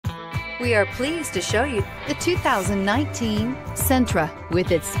We are pleased to show you the 2019 Sentra.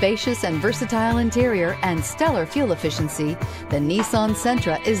 With its spacious and versatile interior and stellar fuel efficiency, the Nissan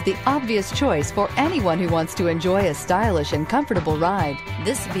Sentra is the obvious choice for anyone who wants to enjoy a stylish and comfortable ride.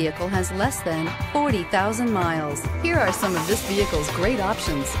 This vehicle has less than 40,000 miles. Here are some of this vehicle's great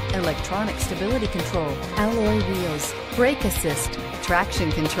options: electronic stability control, alloy wheels, brake assist,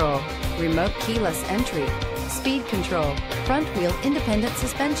 traction control, remote keyless entry, speed control, front wheel independent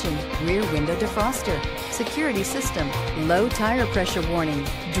suspension, rear window defroster, security system, low tire pressure warning.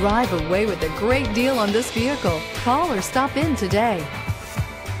 Drive away with a great deal on this vehicle. Call or stop in today.